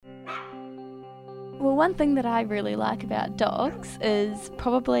Well, one thing that I really like about dogs is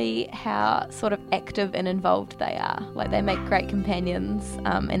probably how sort of active and involved they are. Like, they make great companions,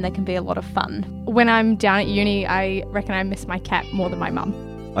 and they can be a lot of fun. When I'm down at uni, I reckon I miss my cat more than my mum.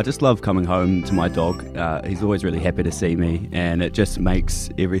 I just love coming home to my dog. He's always really happy to see me, and it just makes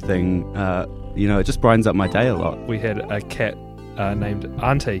everything, it just brightens up my day a lot. We had a cat named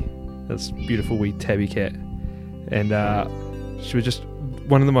Auntie, this beautiful wee tabby cat, and she was just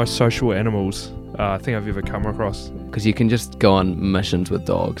one of the most social animals I think I've ever come across. Because you can just go on missions with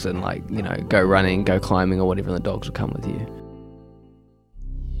dogs and go running, go climbing or whatever, and the dogs will come with you.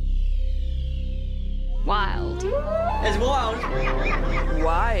 Wild. It's wild.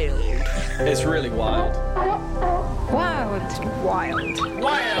 Wild. It's really wild. Wild. Wild.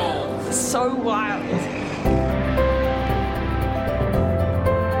 Wild. So wild.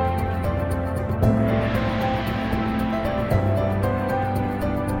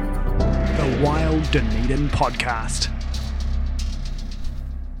 The Wild Dunedin Podcast.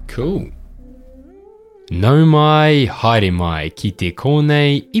 Cool. Nau mai, haere mai, ki te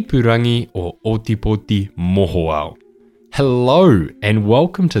konei, ipurangi o Otipoti Mohoao. Hello, and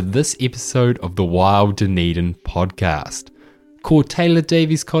welcome to this episode of the Wild Dunedin Podcast. Ko Taylor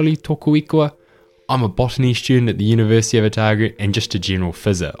Davies Colley tōku ikoa. I'm a botany student at the University of Otago and just a general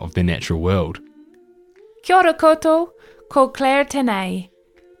fizzer of the natural world. Kia ora koutou, ko Claire Tenay.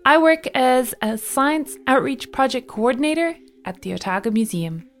 I work as a Science Outreach Project Coordinator at the Otago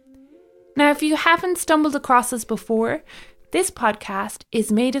Museum. Now, if you haven't stumbled across us before, this podcast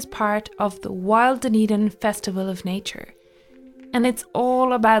is made as part of the Wild Dunedin Festival of Nature. And it's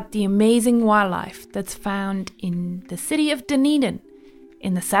all about the amazing wildlife that's found in the city of Dunedin,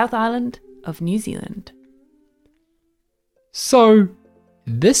 in the South Island of New Zealand. So,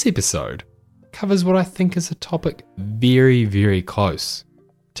 this episode covers what I think is a topic very, very close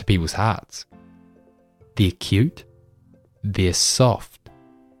to people's hearts. They're cute, they're soft,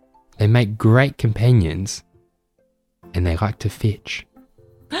 they make great companions, and they like to fetch.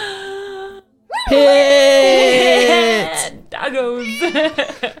 Pets!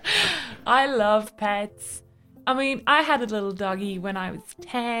 Doggos! I love pets. I mean, I had a little doggy when I was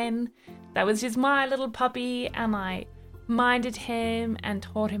 10. That was just my little puppy, and I minded him and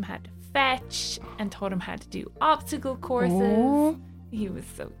taught him how to fetch and taught him how to do obstacle courses. Aww. He was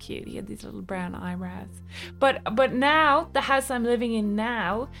so cute. He had these little brown eyebrows. But now, the house I'm living in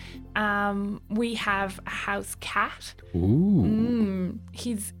now, we have a house cat. Ooh.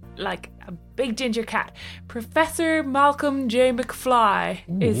 He's like a big ginger cat. Professor Malcolm J. McFly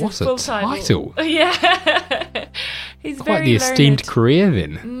is his full title. Yeah. He's quite very the esteemed learned. Career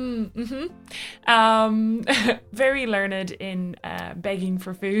then. Very learned in begging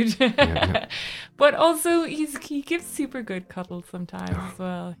for food. Yeah. But also he gives super good cuddles sometimes as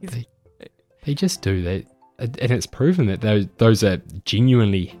well. They just do that, and it's proven that those are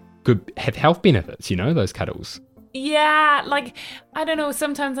genuinely good, have health benefits, those cuddles. Yeah, I don't know,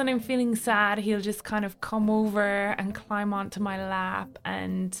 sometimes when I'm feeling sad, he'll just kind of come over and climb onto my lap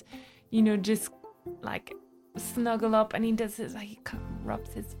and, just snuggle up, and he does this, he kind of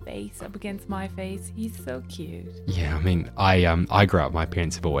rubs his face up against my face. He's so cute. Yeah, I mean, I grew up, my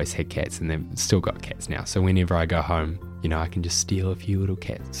parents have always had cats, and they've still got cats now, so whenever I go home, I can just steal a few little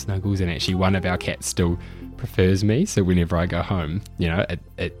cat snuggles, and actually one of our cats still prefers me, so whenever I go home,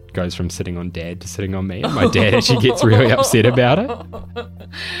 it goes from sitting on dad to sitting on me, and my dad actually gets really upset about it.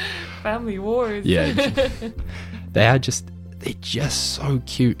 Family wars. Yeah. They're just so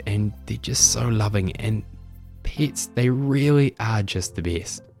cute, and they're just so loving, and pets, they really are just the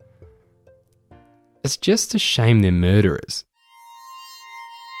best. It's just a shame they're murderers.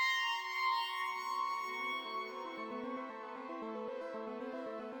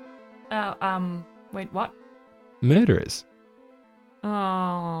 Wait, what? Murderers.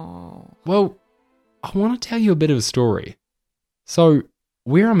 Oh. Well, I want to tell you a bit of a story. So,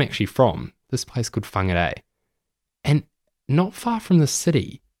 where I'm actually from, this place called Whangarei, and not far from the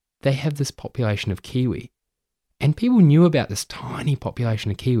city, they have this population of kiwi. And people knew about this tiny population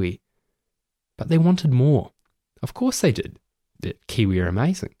of kiwi, but they wanted more. Of course they did. The kiwi are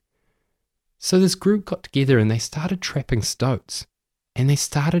amazing. So this group got together and they started trapping stoats, and they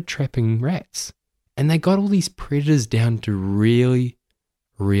started trapping rats. And they got all these predators down to really,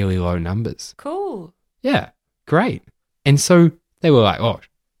 really low numbers. Cool. Yeah, great. And so they were like, oh,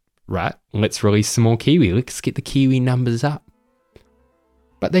 right, let's release some more kiwi. Let's get the kiwi numbers up.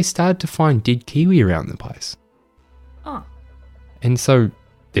 But they started to find dead kiwi around the place. Oh. And so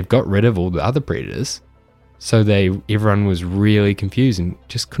they've got rid of all the other predators. So everyone was really confused and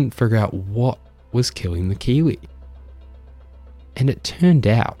just couldn't figure out what was killing the kiwi. And it turned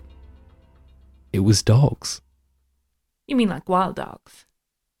out It was dogs. You mean like wild dogs?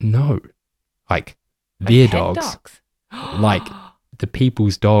 No, like Like their pet dogs. Like the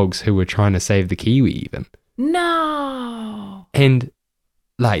people's dogs who were trying to save the kiwi even. No. And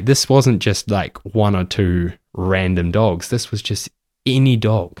like this wasn't just like one or two random dogs. This was just any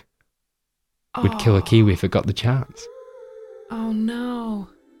dog would kill a kiwi if it got the chance. Oh no.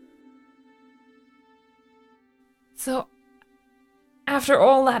 So, after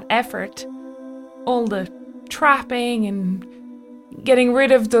all that effort, all the trapping and getting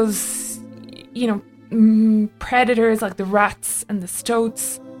rid of those, predators like the rats and the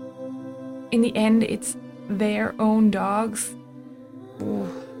stoats, in the end, it's their own dogs. Ooh.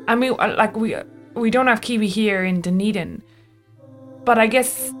 I mean, like we don't have kiwi here in Dunedin, but I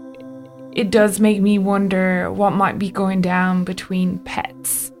guess it does make me wonder what might be going down between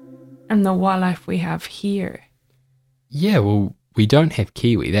pets and the wildlife we have here. Yeah, well, we don't have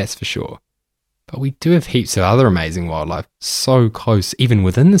kiwi, that's for sure. But we do have heaps of other amazing wildlife so close, even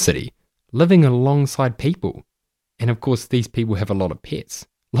within the city, living alongside people. And of course, these people have a lot of pets,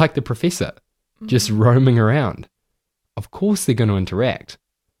 like the professor, just roaming around. Of course they're going to interact.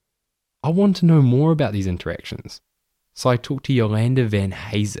 I want to know more about these interactions. So I talked to Yolanda van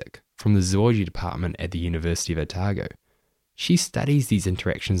Hazik from the zoology department at the University of Otago. She studies these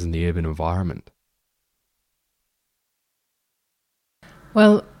interactions in the urban environment.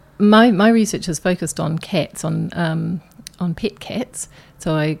 Well, my research is focused on cats, on pet cats,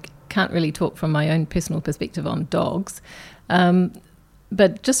 so I can't really talk from my own personal perspective on dogs.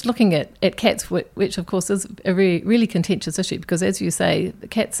 But just looking at cats, which of course is a really contentious issue, because as you say, the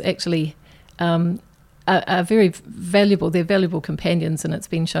cats actually are very valuable. They're valuable companions, and it's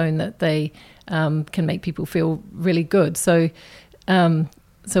been shown that they can make people feel really good. So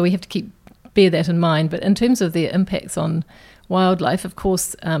we have to bear that in mind. But in terms of their impacts on wildlife, of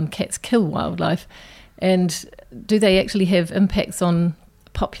course, cats kill wildlife. And do they actually have impacts on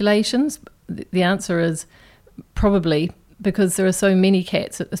populations? The answer is probably, because there are so many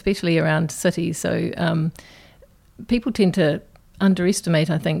cats, especially around cities. So people tend to underestimate,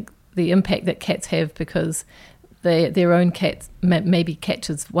 I think, the impact that cats have, because their own cat maybe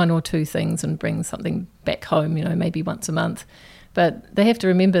catches one or two things and brings something back home, maybe once a month. But they have to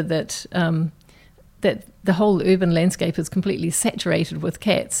remember that that the whole urban landscape is completely saturated with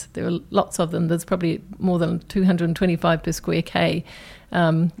cats. There are lots of them. There's probably more than 225 per square K.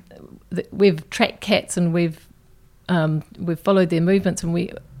 We've tracked cats and we've followed their movements, and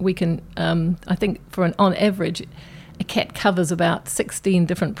we can I think on average a cat covers about 16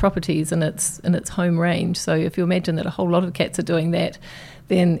 different properties in its home range. So if you imagine that a whole lot of cats are doing that,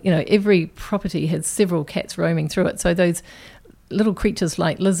 then every property has several cats roaming through it. So those little creatures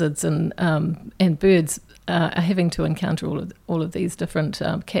like lizards and birds are having to encounter all of these different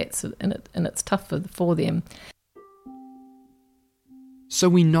cats, and it's tough for them. So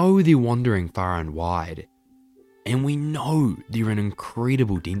we know they're wandering far and wide, and we know they're in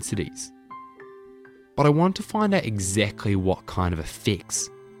incredible densities. But I want to find out exactly what kind of effects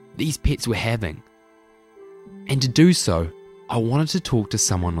these pets were having. And to do so, I wanted to talk to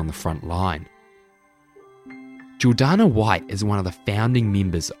someone on the front line. Jordana White is one of the founding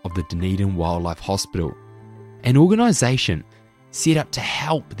members of the Dunedin Wildlife Hospital, an organisation set up to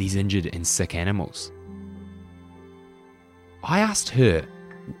help these injured and sick animals. I asked her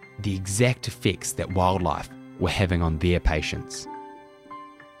the exact effects that wildlife were having on their patients.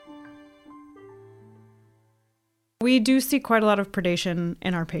 We do see quite a lot of predation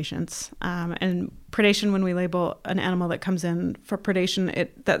in our patients. And predation, when we label an animal that comes in for predation,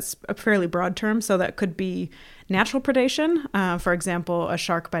 that's a fairly broad term. So that could be natural predation, for example, a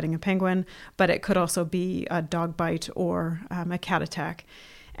shark biting a penguin, but it could also be a dog bite or a cat attack.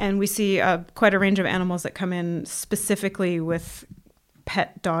 And we see quite a range of animals that come in specifically with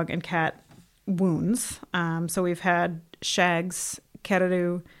pet dog and cat wounds. So we've had shags,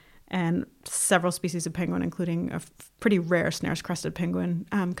 caribou, and several species of penguin, including a pretty rare snares-crested penguin,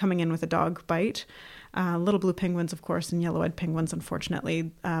 coming in with a dog bite. Little blue penguins, of course, and yellow-eyed penguins,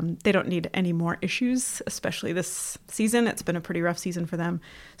 unfortunately, they don't need any more issues, especially this season. It's been a pretty rough season for them,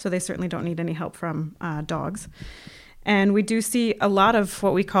 so they certainly don't need any help from dogs. And we do see a lot of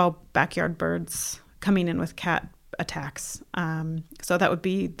what we call backyard birds coming in with cat attacks. So that would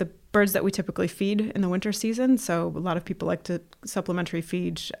be the birds that we typically feed in the winter season. So a lot of people like to supplementary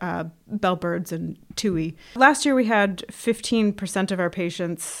feed bellbirds and tui. Last year we had 15% of our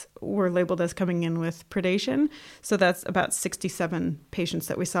patients were labeled as coming in with predation. So that's about 67 patients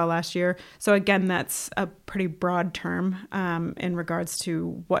that we saw last year. So again, that's a pretty broad term in regards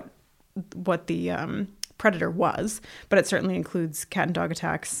to what the predator was, but it certainly includes cat and dog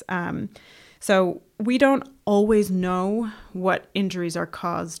attacks. So we don't always know what injuries are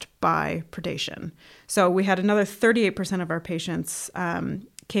caused by predation. So we had another 38% of our patients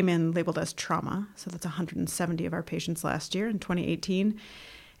came in labeled as trauma. So that's 170 of our patients last year in 2018.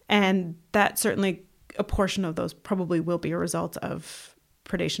 And that certainly, a portion of those probably will be a result of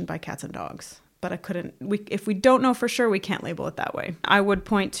predation by cats and dogs. But if we don't know for sure, we can't label it that way. I would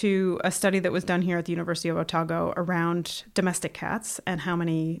point to a study that was done here at the University of Otago around domestic cats and how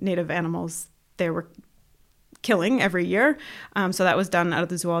many native animals they were killing every year. So that was done out of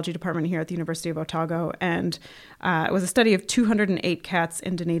the zoology department here at the University of Otago. And it was a study of 208 cats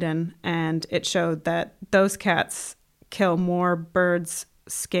in Dunedin. And it showed that those cats kill more birds,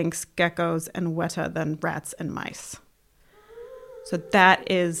 skinks, geckos, and weta than rats and mice. So that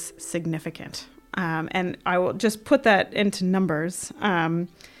is significant. And I will just put that into numbers.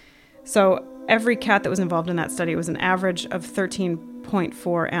 So every cat that was involved in that study was an average of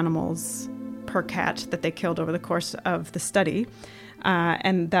 13.4 animals per cat that they killed over the course of the study.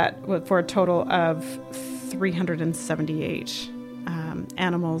 And that was for a total of 378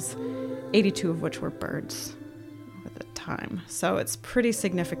 animals, 82 of which were birds at the time. So it's pretty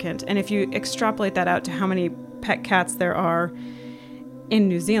significant. And if you extrapolate that out to how many pet cats there are in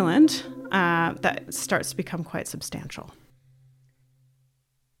New Zealand, that starts to become quite substantial.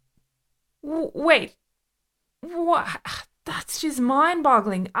 Wait, what? That's just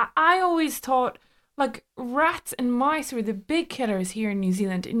mind-boggling. I always thought like rats and mice were the big killers here in New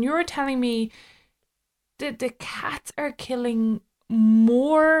Zealand, and you're telling me that the cats are killing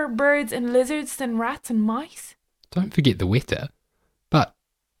more birds and lizards than rats and mice? Don't forget the weta. But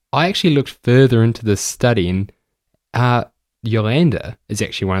I actually looked further into this study, and Yolanda is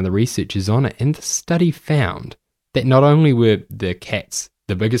actually one of the researchers on it, and the study found that not only were the cats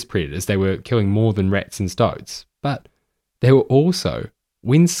the biggest predators, they were killing more than rats and stoats, but they were also,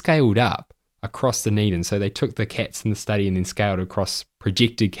 when scaled up across Dunedin, so they took the cats in the study and then scaled across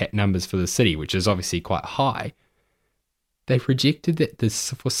projected cat numbers for the city, which is obviously quite high, they projected that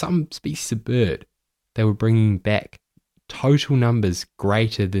for some species of bird, they were bringing back total numbers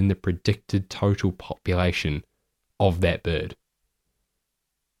greater than the predicted total population of that bird.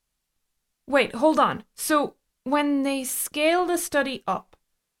 Wait, hold on. So when they scale the study up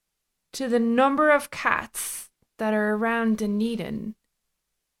to the number of cats that are around Dunedin,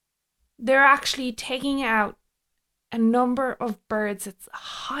 they're actually taking out a number of birds that's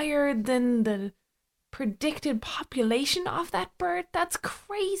higher than the predicted population of that bird? That's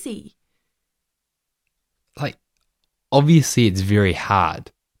crazy. Like, obviously it's very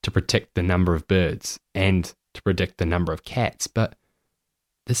hard to predict the number of birds and to predict the number of cats, but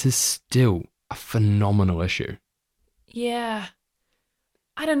this is still a phenomenal issue. Yeah.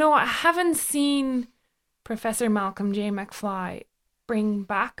 I don't know. I haven't seen Professor Malcolm J. McFly bring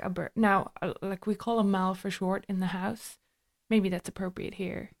back a bird. Now, like we call him Mal for short in the house. Maybe that's appropriate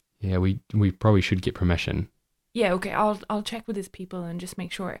here. Yeah, we probably should get permission. Yeah, okay. I'll check with his people and just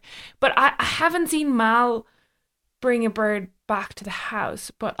make sure. But I haven't seen Mal bring a bird back to the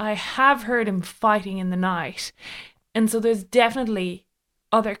house, but I have heard him fighting in the night. And so there's definitely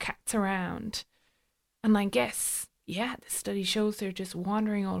other cats around. And I guess, yeah, the study shows they're just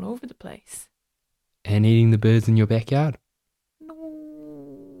wandering all over the place. And eating the birds in your backyard.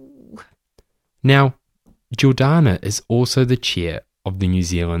 No. Now, Jordana is also the chair of the New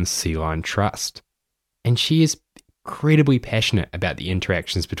Zealand Sea Lion Trust, and she is incredibly passionate about the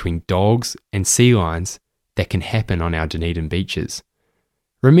interactions between dogs and sea lions that can happen on our Dunedin beaches.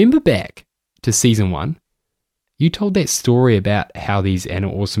 Remember back to season 1? You told that story about how these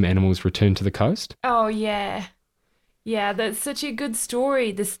awesome animals return to the coast? Oh, yeah. Yeah, that's such a good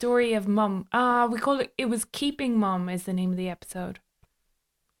story. The story of Mum. We call it Was Keeping Mum is the name of the episode.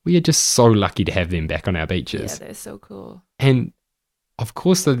 We are just so lucky to have them back on our beaches. Yeah, they're so cool. And of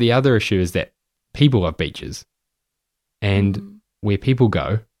course, the other issue is that people love beaches. And where people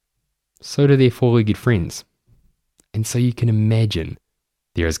go, so do their four-legged friends. And so you can imagine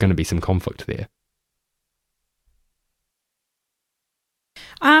there is going to be some conflict there.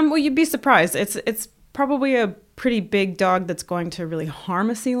 Well, you'd be surprised. It's probably a pretty big dog that's going to really harm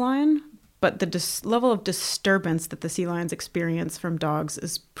a sea lion, but the level of disturbance that the sea lions experience from dogs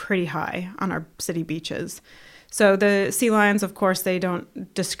is pretty high on our city beaches. So the sea lions, of course, they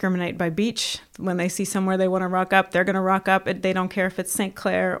don't discriminate by beach. When they see somewhere they want to rock up, they're going to rock up. They don't care if it's St.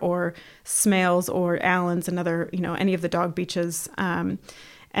 Clair or Smales or Allen's, another, any of the dog beaches. And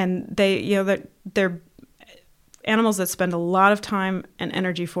they, they're animals that spend a lot of time and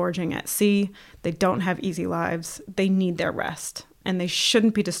energy foraging at sea. They don't have easy lives. They need their rest, and they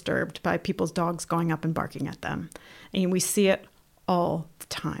shouldn't be disturbed by people's dogs going up and barking at them. And we see it all the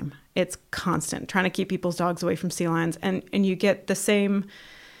time. It's constant, trying to keep people's dogs away from sea lions. And you get the same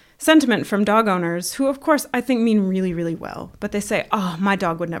sentiment from dog owners who, of course, I think mean really, really well. But they say, oh, my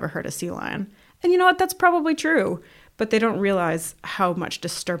dog would never hurt a sea lion. And you know what? That's probably true. But they don't realize how much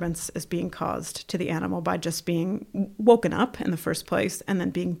disturbance is being caused to the animal by just being woken up in the first place and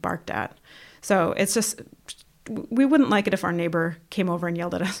then being barked at. So it's just, we wouldn't like it if our neighbor came over and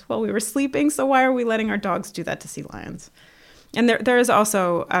yelled at us while we were sleeping. So why are we letting our dogs do that to sea lions? And there is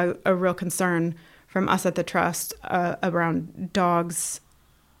also a real concern from us at the Trust around dogs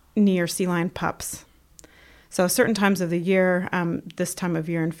near sea lion pups. So certain times of the year, this time of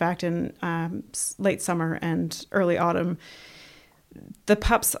year, in fact, in late summer and early autumn, the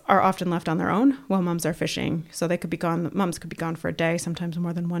pups are often left on their own while mums are fishing. So they could be gone, mums could be gone for a day, sometimes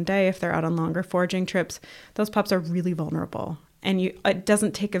more than one day if they're out on longer foraging trips. Those pups are really vulnerable. And it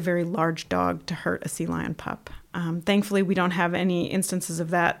doesn't take a very large dog to hurt a sea lion pup. Thankfully, we don't have any instances of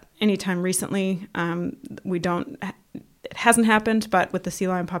that anytime recently. It hasn't happened, but with the sea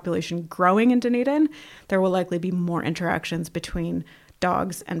lion population growing in Dunedin, there will likely be more interactions between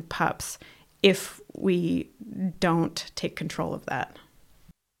dogs and pups if we don't take control of that.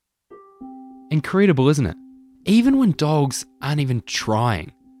 Incredible, isn't it? Even when dogs aren't even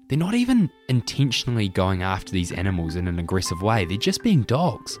trying, they're not even intentionally going after these animals in an aggressive way, they're just being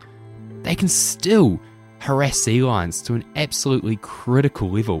dogs. They can still harass sea lions to an absolutely critical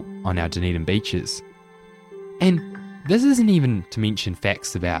level on our Dunedin beaches. And this isn't even to mention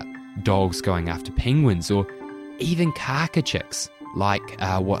facts about dogs going after penguins or even kaka chicks, like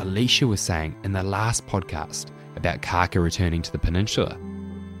what Alicia was saying in the last podcast about kaka returning to the peninsula.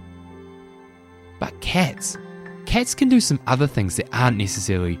 But cats can do some other things that aren't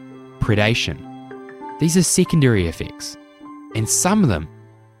necessarily predation. These are secondary effects, and some of them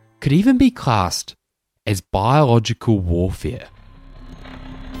could even be classed as biological warfare.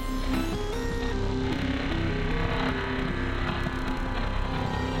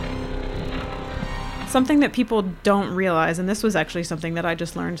 Something that people don't realize, and this was actually something that I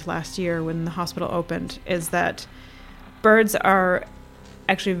just learned last year when the hospital opened, is that birds are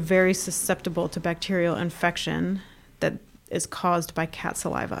actually very susceptible to bacterial infection that is caused by cat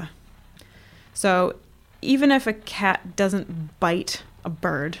saliva. So even if a cat doesn't bite a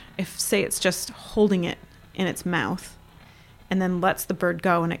bird, if, say, it's just holding it in its mouth and then lets the bird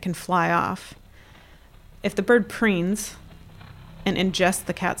go and it can fly off, if the bird preens and ingests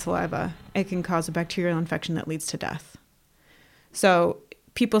the cat saliva, it can cause a bacterial infection that leads to death. So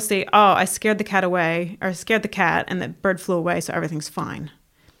people say, oh, I scared the cat away, or I scared the cat and the bird flew away, so everything's fine.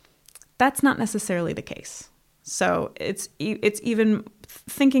 That's not necessarily the case. So it's even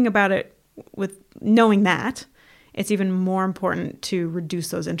thinking about it with knowing that, it's even more important to reduce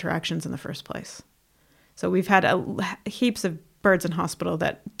those interactions in the first place. So we've had heaps of birds in hospital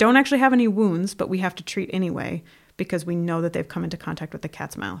that don't actually have any wounds, but we have to treat anyway because we know that they've come into contact with the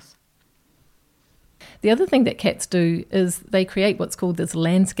cat's mouth. The other thing that cats do is they create what's called this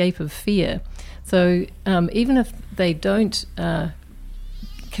landscape of fear. So even if they don't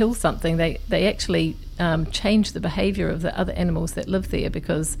kill something, they actually change the behaviour of the other animals that live there,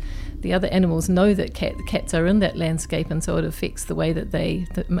 because the other animals know that cats are in that landscape, and so it affects the way that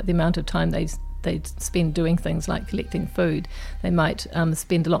the amount of time they spend doing things like collecting food. They might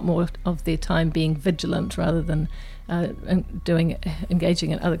spend a lot more of their time being vigilant rather than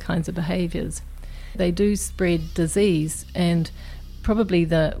engaging in other kinds of behaviours. They do spread disease, and probably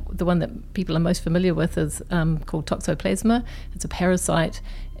the one that people are most familiar with is called toxoplasma. It's a parasite,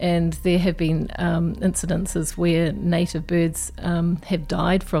 and there have been incidences where native birds have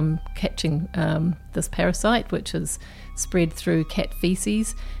died from catching this parasite, which is spread through cat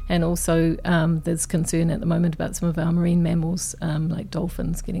feces, and also there's concern at the moment about some of our marine mammals like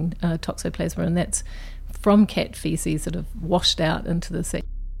dolphins getting toxoplasma, and that's from cat feces that have washed out into the sea.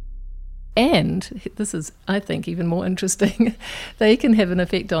 And this is, I think, even more interesting, they can have an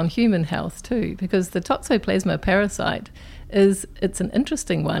effect on human health too, because the toxoplasma parasite it's an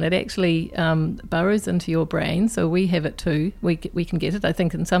interesting one. It actually burrows into your brain, so we have it too. We can get it. I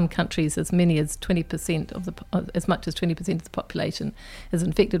think in some countries as many as 20% as much as 20% of the population is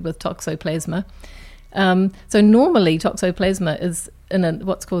infected with toxoplasma. So normally toxoplasma is in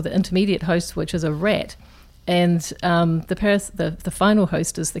what's called the intermediate host, which is a rat. And the final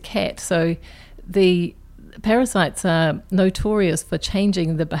host is the cat. So the parasites are notorious for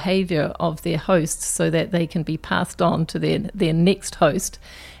changing the behaviour of their hosts so that they can be passed on to their next host.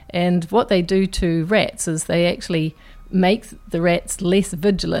 And what they do to rats is they actually make the rats less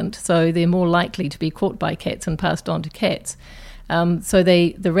vigilant, so they're more likely to be caught by cats and passed on to cats. So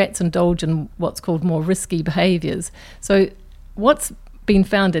the rats indulge in what's called more risky behaviours. So what's been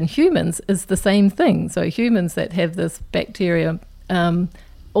found in humans is the same thing. So humans that have this bacteria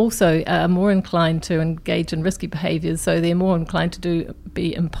also are more inclined to engage in risky behaviours. So they're more inclined to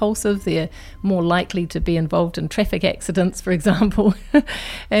be impulsive. They're more likely to be involved in traffic accidents, for example.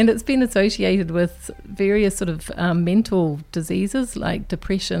 And it's been associated with various sort of mental diseases like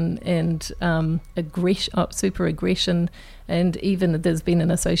depression and super aggression, and even there's been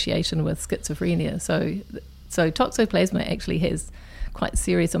an association with schizophrenia. So toxoplasma actually has quite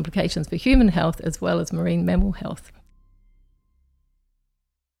serious implications for human health as well as marine mammal health.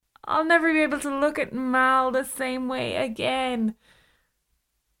 I'll never be able to look at Mal the same way again.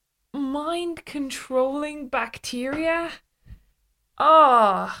 Mind-controlling bacteria?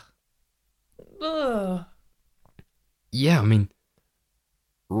 Oh. Ugh. Yeah, I mean,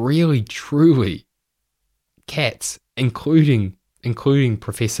 really, truly, cats, including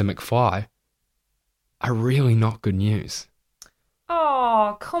Professor McFly, are really not good news.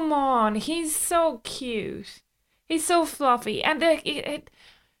 Oh, come on. He's so cute. He's so fluffy. And there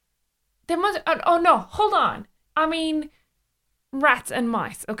must... Oh, no. Hold on. I mean, rats and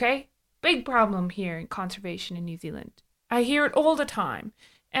mice, okay? Big problem here in conservation in New Zealand. I hear it all the time.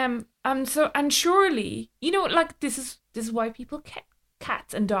 And surely, like this is why people get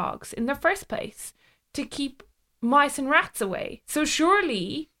cats and dogs in the first place, to keep mice and rats away. So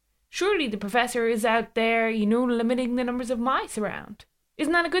surely the professor is out there, limiting the numbers of mice around.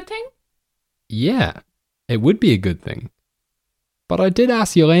 Isn't that a good thing? Yeah, it would be a good thing. But I did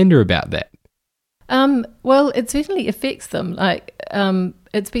ask Yolanda about that. Well, it certainly affects them. Like,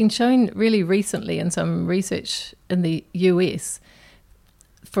 it's been shown really recently in some research in the US,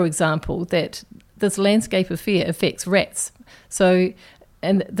 for example, that this landscape of fear affects rats. So,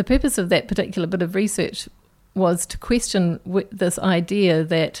 and the purpose of that particular bit of research was to question this idea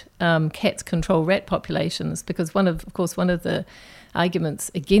that cats control rat populations, because one of the arguments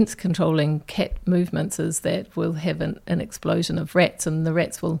against controlling cat movements is that we'll have an explosion of rats, and the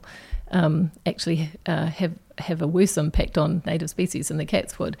rats will actually have a worse impact on native species than the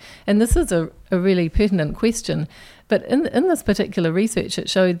cats would. And this is a really pertinent question. But in this particular research, it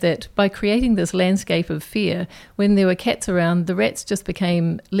showed that by creating this landscape of fear, when there were cats around, the rats just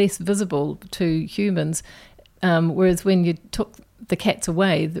became less visible to humans, whereas when you took the cats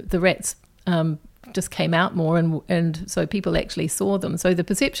away, the rats just came out more, and so people actually saw them. So the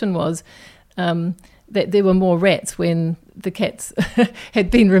perception was that there were more rats when the cats had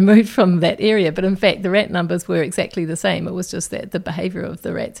been removed from that area, but in fact the rat numbers were exactly the same. It was just that the behaviour of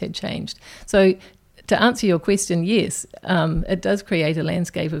the rats had changed. So to answer your question, yes, it does create a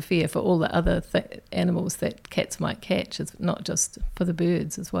landscape of fear for all the other animals that cats might catch. It's not just for the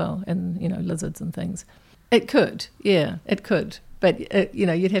birds as well, and lizards and things. It could, yeah, it could. But,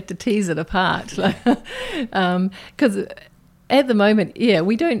 you'd have to tease it apart. Because at the moment,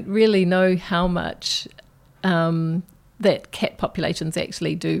 we don't really know how much that cat populations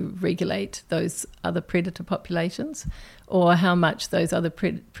actually do regulate those other predator populations, or how much those other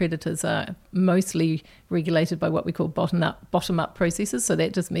predators are mostly regulated by what we call bottom-up processes. So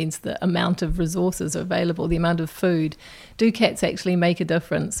that just means the amount of resources available, the amount of food. Do cats actually make a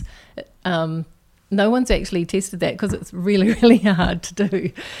difference? No one's actually tested that because it's really, really hard to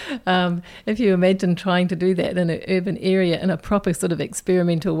do. If you imagine trying to do that in an urban area in a proper sort of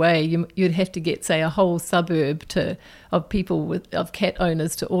experimental way, you'd have to get, say, a whole suburb of cat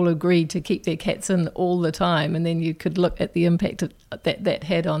owners to all agree to keep their cats in all the time, and then you could look at the impact that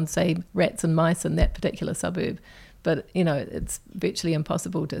had on, say, rats and mice in that particular suburb. But, it's virtually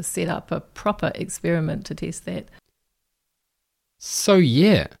impossible to set up a proper experiment to test that. So,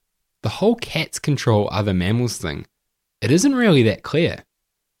 yeah. The whole cats control other mammals thing, it isn't really that clear.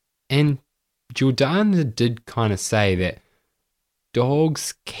 And Jordana did kind of say that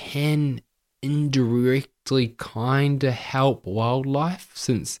dogs can indirectly kind of help wildlife,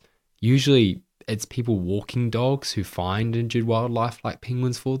 since usually it's people walking dogs who find injured wildlife like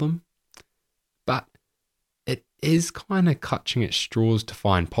penguins for them. But it is kind of clutching at straws to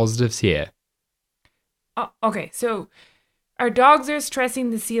find positives here. Oh, okay, so our dogs are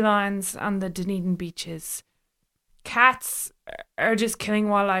stressing the sea lions on the Dunedin beaches. Cats are just killing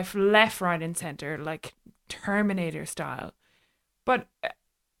wildlife left, right, and centre, like Terminator style. But,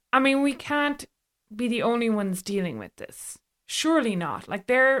 we can't be the only ones dealing with this. Surely not. Like,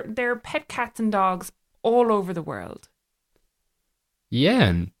 there are pet cats and dogs all over the world. Yeah,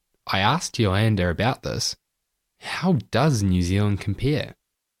 and I asked Yolanda about this. How does New Zealand compare?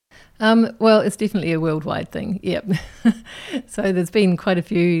 Well, it's definitely a worldwide thing, yep. So there's been quite a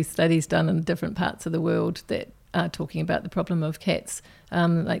few studies done in different parts of the world that are talking about the problem of cats.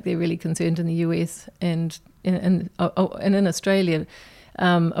 Like they're really concerned in the US and in Australia.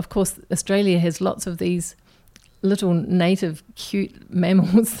 Of course, Australia has lots of these little native cute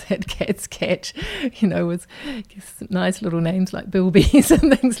mammals that cats catch, with nice little names like bilbies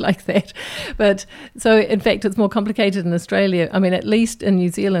and things like that. But so in fact it's more complicated in Australia. I mean, at least in New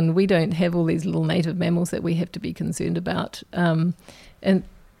Zealand we don't have all these little native mammals that we have to be concerned about.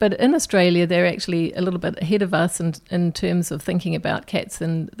 But in Australia they're actually a little bit ahead of us in terms of thinking about cats,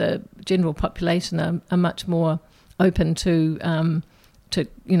 and the general population are much more open to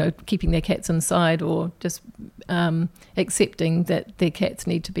keeping their cats inside, or just accepting that their cats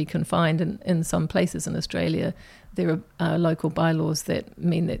need to be confined. In some places in Australia, there are local bylaws that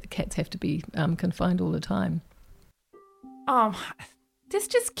mean that the cats have to be confined all the time. This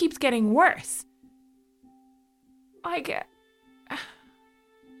just keeps getting worse. What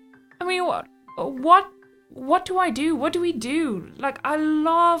do I do? What do we do? Like, I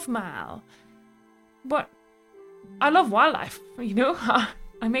love Mal, but I love wildlife,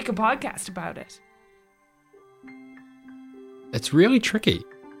 I make a podcast about it. It's really tricky.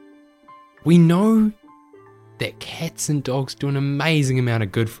 We know that cats and dogs do an amazing amount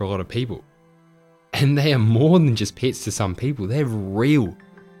of good for a lot of people. And they are more than just pets to some people. They have real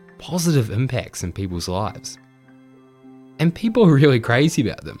positive impacts in people's lives. And people are really crazy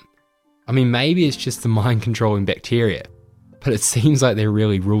about them. I mean, maybe it's just the mind-controlling bacteria, but it seems like they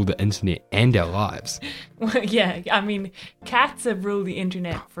really rule the internet and our lives. Well, yeah, I mean, cats have ruled the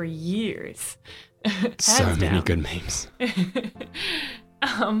internet for years. So many good memes.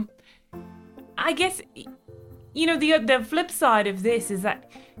 I guess, the flip side of this is that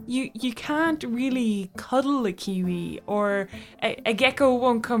you can't really cuddle a kiwi, or a gecko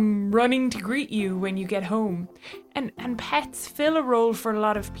won't come running to greet you when you get home. And pets fill a role for a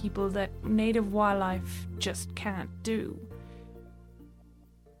lot of people that native wildlife just can't do.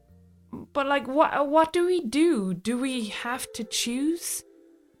 But what do we do? Do we have to choose?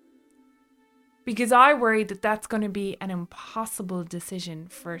 Because I worry that that's going to be an impossible decision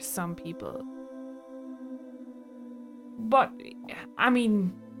for some people. But, I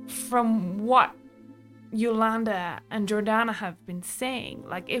mean, from what Yolanda and Jordana have been saying,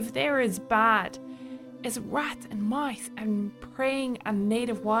 if they're as bad as rats and mice and preying on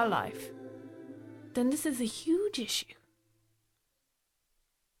native wildlife, then this is a huge issue.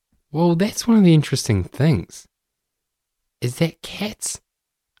 Well, that's one of the interesting things, is that cats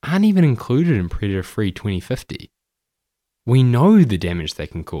aren't even included in Predator Free 2050. We know the damage they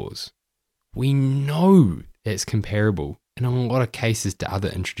can cause. We know it's comparable in a lot of cases to other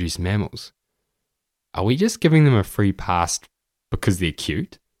introduced mammals. Are we just giving them a free pass because they're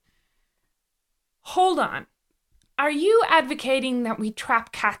cute? Hold on. Are you advocating that we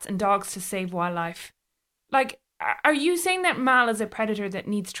trap cats and dogs to save wildlife? Are you saying that Mal is a predator that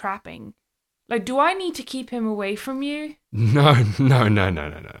needs trapping? Do I need to keep him away from you? No.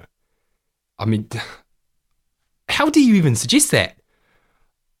 I mean, how do you even suggest that?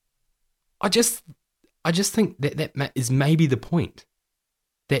 I just think that is maybe the point.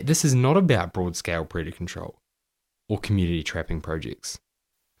 That this is not about broad-scale predator control or community trapping projects,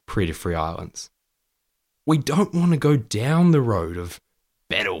 predator-free islands. We don't want to go down the road of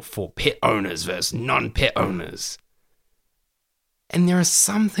battle for pet owners versus non-pet owners. And there are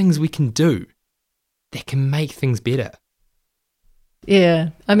some things we can do that can make things better. Yeah,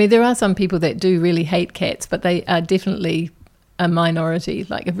 I mean, there are some people that do really hate cats, but they are definitely a minority,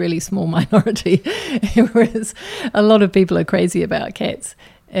 a really small minority, whereas a lot of people are crazy about cats.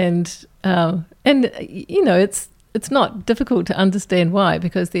 And it's not difficult to understand why,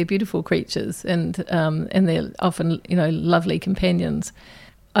 because they're beautiful creatures and they're often, lovely companions.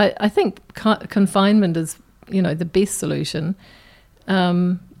 I think confinement is, the best solution.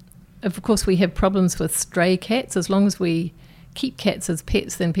 Of course, we have problems with stray cats. As long as we keep cats as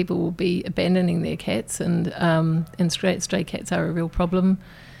pets, then people will be abandoning their cats, and stray cats are a real problem.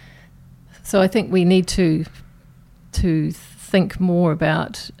 So I think we need to think more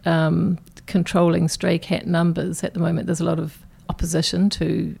about controlling stray cat numbers. At the moment, there's a lot of opposition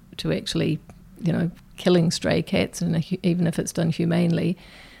to actually, killing stray cats, and even if it's done humanely.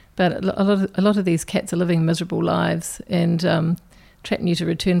 But a lot of these cats are living miserable lives, and trap, neuter,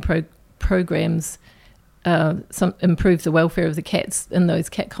 return programs improve the welfare of the cats in those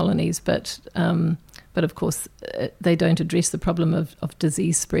cat colonies, but of course they don't address the problem of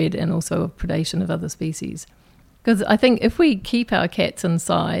disease spread and also of predation of other species. Because I think if we keep our cats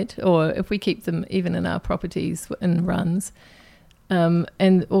inside, or if we keep them even in our properties in runs,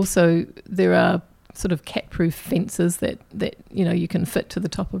 and also there are sort of cat-proof fences that you can fit to the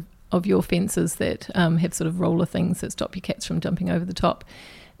top of your fences that have sort of roller things that stop your cats from jumping over the top,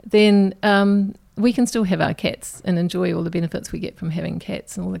 then we can still have our cats and enjoy all the benefits we get from having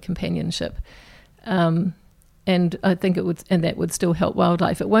cats and all the companionship. And I think that would still help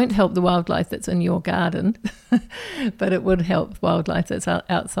wildlife. It won't help the wildlife that's in your garden, but it would help wildlife that's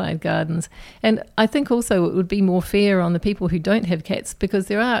outside gardens. And I think also it would be more fair on the people who don't have cats, because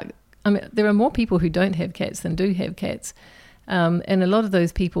there are more people who don't have cats than do have cats. And a lot of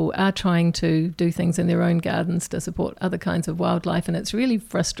those people are trying to do things in their own gardens to support other kinds of wildlife, and it's really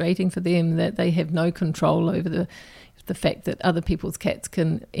frustrating for them that they have no control over the fact that other people's cats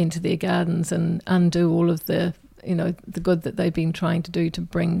can enter their gardens and undo all of the good that they've been trying to do to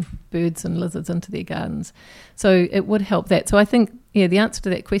bring birds and lizards into their gardens. So it would help that. So I think, the answer to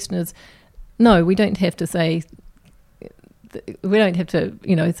that question is no, we don't have to say say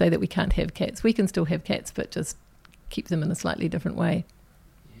that we can't have cats. We can still have cats, but just keep them in a slightly different way.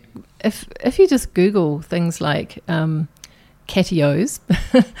 If you just Google things like catios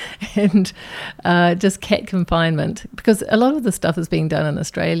and just cat confinement, because a lot of the stuff is being done in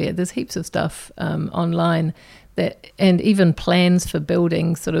Australia. There's heaps of stuff online and even plans for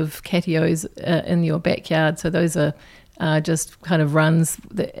building sort of catios in your backyard. So those are just kind of runs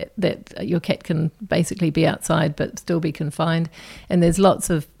that your cat can basically be outside but still be confined. And there's lots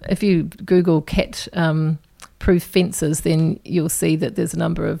of, if you Google cat proof fences, then you'll see that there's a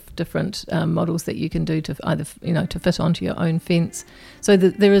number of different models that you can do to either to fit onto your own fence. So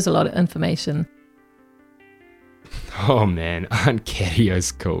there is a lot of information. Oh man, aren't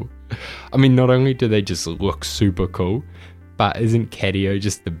catios cool? I mean, not only do they just look super cool, but isn't catio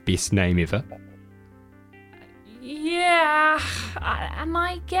just the best name ever? Yeah, and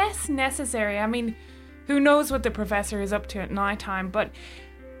I guess necessary. I mean, who knows what the professor is up to at night time, but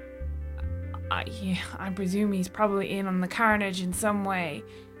I presume he's probably in on the carnage in some way.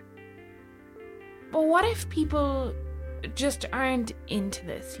 But what if people just aren't into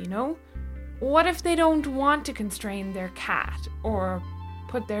this, What if they don't want to constrain their cat, or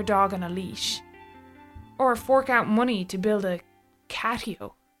put their dog on a leash, or fork out money to build a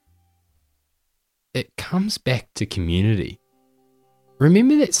catio? It comes back to community.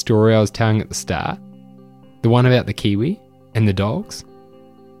 Remember that story I was telling at the start? The one about the kiwi and the dogs?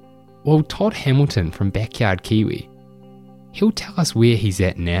 Well, Todd Hamilton from Backyard Kiwi, he'll tell us where he's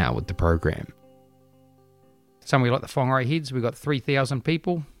at now with the program. Somewhere like the Whangarei Heads, we've got 3,000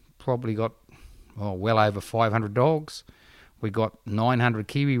 people, probably got well over 500 dogs. We've got 900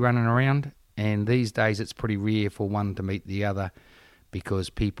 kiwi running around, and these days it's pretty rare for one to meet the other because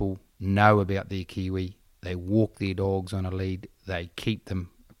people know about their kiwi. They walk their dogs on a lead, they keep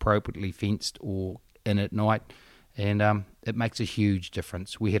them appropriately fenced or in at night, and it makes a huge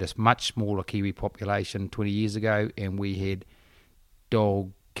difference. We had a much smaller kiwi population 20 years ago, and we had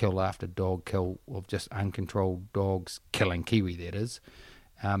dog kill after dog kill of just uncontrolled dogs killing kiwi, that is.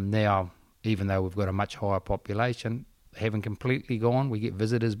 Now, even though we've got a much higher population, haven't completely gone. We get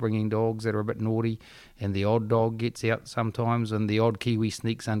visitors bringing dogs that are a bit naughty, and the odd dog gets out sometimes, and the odd kiwi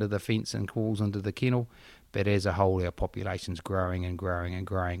sneaks under the fence and crawls into the kennel. But as a whole, our population's growing and growing and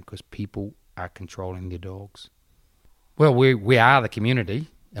growing because people are controlling their dogs. Well, we are the community,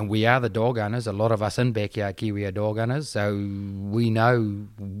 and we are the dog owners. A lot of us in Backyard Kiwi are dog owners, so we know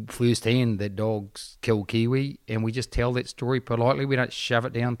firsthand that dogs kill kiwi, and we just tell that story politely. We don't shove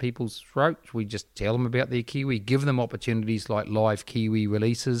it down people's throats. We just tell them about their kiwi, give them opportunities like live kiwi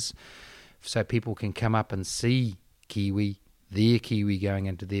releases so people can come up and see their kiwi going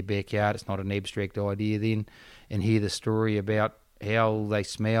into their backyard. It's not an abstract idea then, and hear the story about how they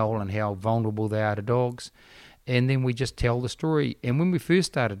smell and how vulnerable they are to dogs. And then we just tell the story. And when we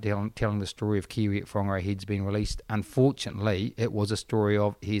first started telling the story of kiwi at Whangarei Heads being released, unfortunately, it was a story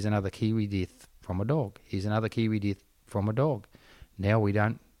of here's another kiwi death from a dog. Here's another kiwi death from a dog. Now we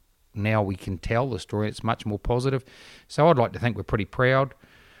don't. Now we can tell the story. It's much more positive. So I'd like to think we're pretty proud.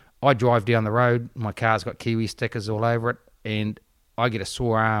 I drive down the road. My car's got kiwi stickers all over it. And I get a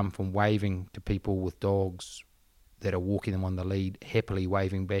sore arm from waving to people with dogs that are walking them on the lead, happily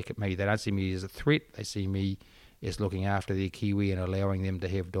waving back at me. They don't see me as a threat. They see me as looking after their kiwi and allowing them to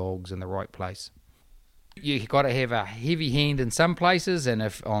have dogs in the right place. You've got to have a heavy hand in some places, and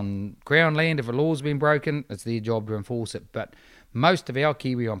if on ground land, if a law's been broken, it's their job to enforce it. But most of our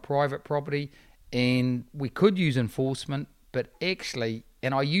kiwi are on private property, and we could use enforcement, but actually,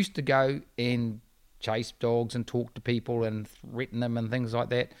 and I used to go and chase dogs and talk to people and threaten them and things like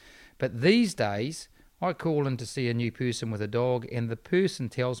that, but these days, I call in to see a new person with a dog, and the person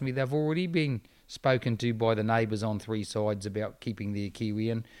tells me they've already been spoken to by the neighbours on three sides about keeping their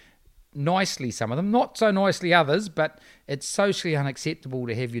kiwi in. nicely, some of them, not so nicely others, but it's socially unacceptable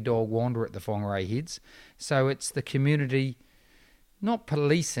to have your dog wander at the Whangarei Heads. So it's the community not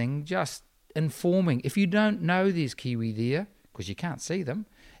policing, just informing. If you don't know there's kiwi there, because you can't see them,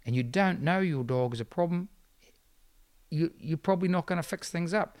 and you don't know your dog is a problem, you're probably not going to fix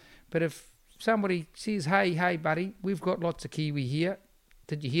things up. But if somebody says, hey, buddy, we've got lots of kiwi here.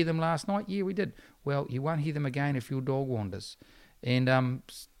 Did you hear them last night? Yeah, we did. Well, you won't hear them again if your dog wanders. And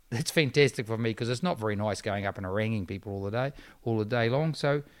it's fantastic for me because it's not very nice going up and haranguing people all the day long.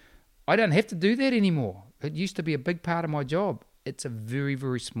 So I don't have to do that anymore. It used to be a big part of my job. It's a very,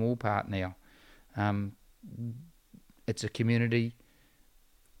 very small part now. It's a community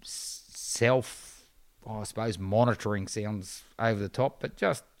I suppose monitoring sounds over the top, but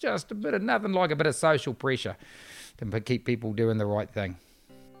just a bit of nothing like a bit of social pressure to keep people doing the right thing.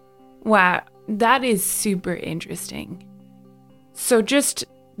 Wow, that is super interesting. So just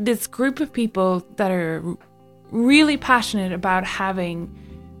this group of people that are really passionate about having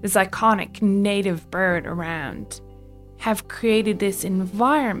this iconic native bird around have created this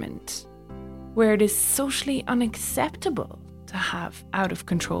environment where it is socially unacceptable to have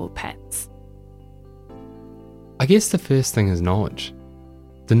out-of-control pets. I guess the first thing is knowledge.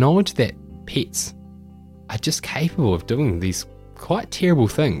 The knowledge that pets are just capable of doing these quite terrible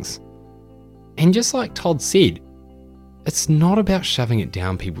things. And just like Todd said, it's not about shoving it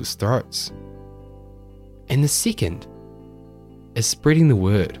down people's throats. And the second is spreading the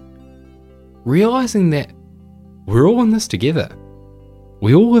word. Realising that we're all in this together.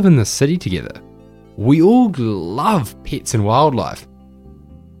 We all live in this city together. We all love pets and wildlife.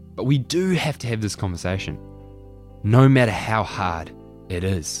 But we do have to have this conversation, no matter how hard it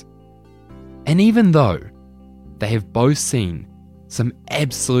is. And even though they have both seen some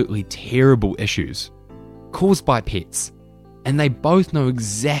absolutely terrible issues caused by pets, and they both know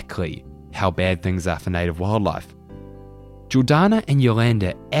exactly how bad things are for native wildlife, Jordana and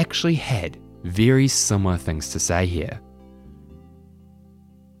Yolanda actually had very similar things to say here.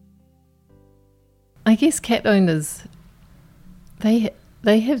 I guess cat owners, they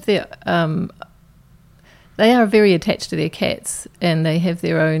have their they are very attached to their cats, and they have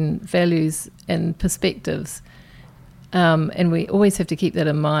their own values and perspectives, and we always have to keep that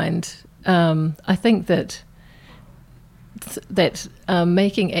in mind. I think that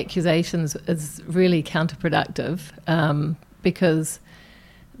making accusations is really counterproductive, because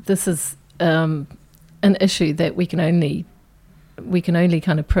this is an issue that we can only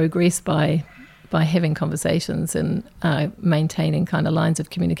kind of progress by having conversations and maintaining kind of lines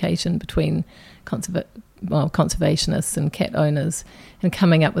of communication between conservationists and cat owners, and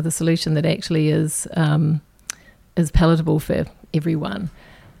coming up with a solution that actually is palatable for everyone.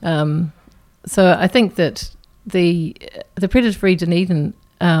 So I think that the predator-free Dunedin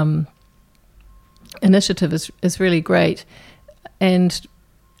initiative is really great, and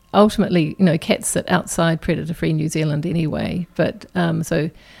ultimately, cats sit outside predator-free New Zealand anyway. But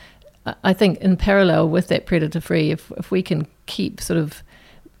so I think in parallel with that predator-free, if we can keep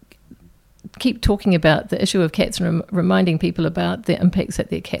talking about the issue of cats and reminding people about the impacts that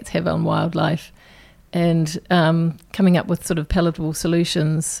their cats have on wildlife, and coming up with sort of palatable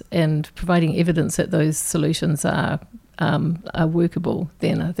solutions and providing evidence that those solutions are workable,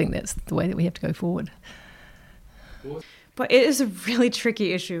 then I think that's the way that we have to go forward. But it is a really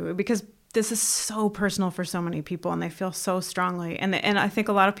tricky issue because this is so personal for so many people, and they feel so strongly. And I think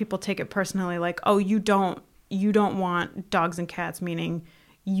a lot of people take it personally, like, oh, you don't want dogs and cats, meaning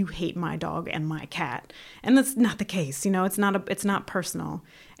you hate my dog and my cat. And that's not the case. It's not personal.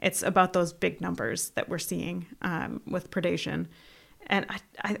 It's about those big numbers that we're seeing with predation. And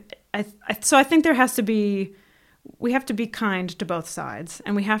so I think we have to be kind to both sides,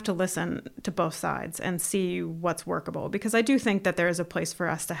 and we have to listen to both sides and see what's workable, because I do think that there is a place for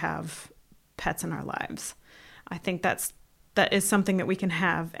us to have pets in our lives. I think that is something that we can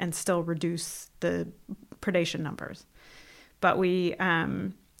have and still reduce the predation numbers. But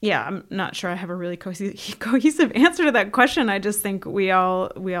I'm not sure I have a really cohesive answer to that question. I just think we all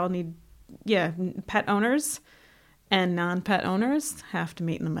need, pet owners and non-pet owners have to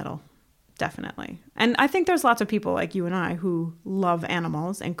meet in the middle, definitely. And I think there's lots of people like you and I who love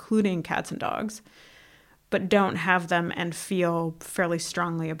animals, including cats and dogs, but don't have them and feel fairly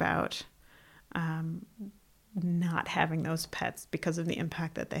strongly about not having those pets because of the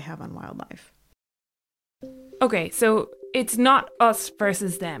impact that they have on wildlife. Okay, so it's not us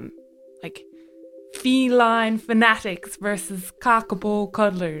versus them, like feline fanatics versus cockapoo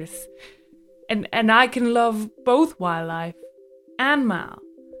cuddlers. And I can love both wildlife and Mal.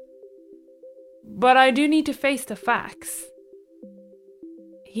 But I do need to face the facts.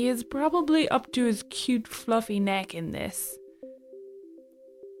 he is probably up to his cute fluffy neck in this.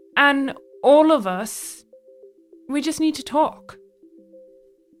 And all of us, we just need to talk.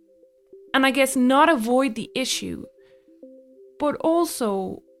 And I guess not avoid the issue, but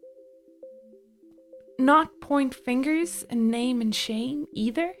also not point fingers and name and shame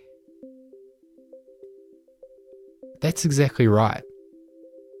either. That's exactly right.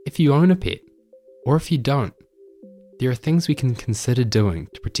 If you own a pet, or if you don't, there are things we can consider doing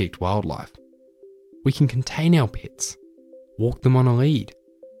to protect wildlife. We can contain our pets, walk them on a lead,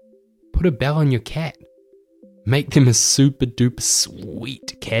 put a bell on your cat, make them a super duper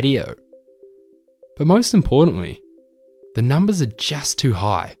sweet catio. But most importantly, the numbers are just too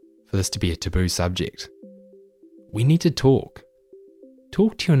high for this to be a taboo subject. We need to talk.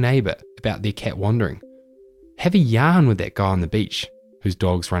 Talk to your neighbour about their cat wandering. Have a yarn with that guy on the beach whose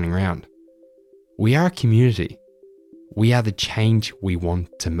dog's running around. We are a community. We are the change we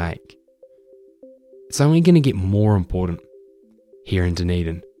want to make. It's only going to get more important here in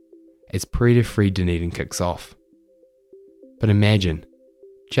Dunedin as predator-free Dunedin kicks off. But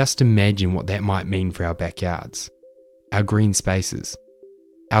just imagine what that might mean for our backyards, our green spaces,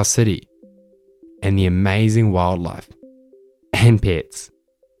 our city, and the amazing wildlife and pets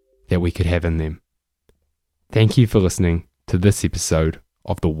that we could have in them. Thank you for listening to this episode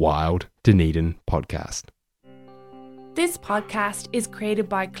of the Wild Dunedin podcast. This podcast is created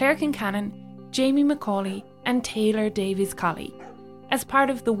by Claire Kincannon, Jamie McCauley, and Taylor Davies-Colley as part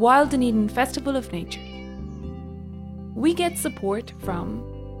of the Wild Dunedin Festival of Nature. We get support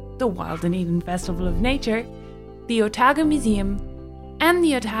from the Wild Dunedin Festival of Nature, the Otago Museum, and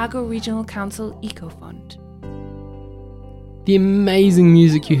the Otago Regional Council Eco Fund. The amazing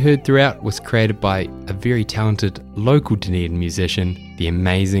music you heard throughout was created by a very talented local Dunedin musician, the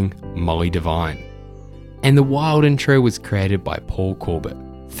amazing Molly Devine. And the wild intro was created by Paul Corbett.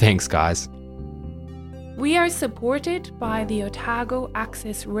 Thanks, guys. We are supported by the Otago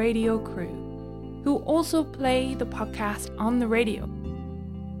Access Radio crew, who also play the podcast on the radio.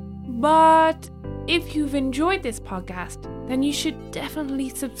 But if you've enjoyed this podcast, then you should definitely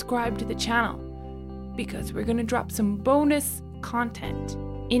subscribe to the channel, because we're going to drop some bonus content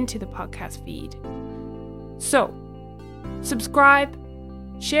into the podcast feed. So, subscribe,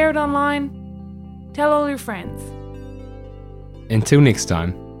 share it online, tell all your friends. Until next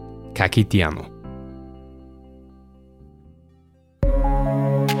time, ka kite anō.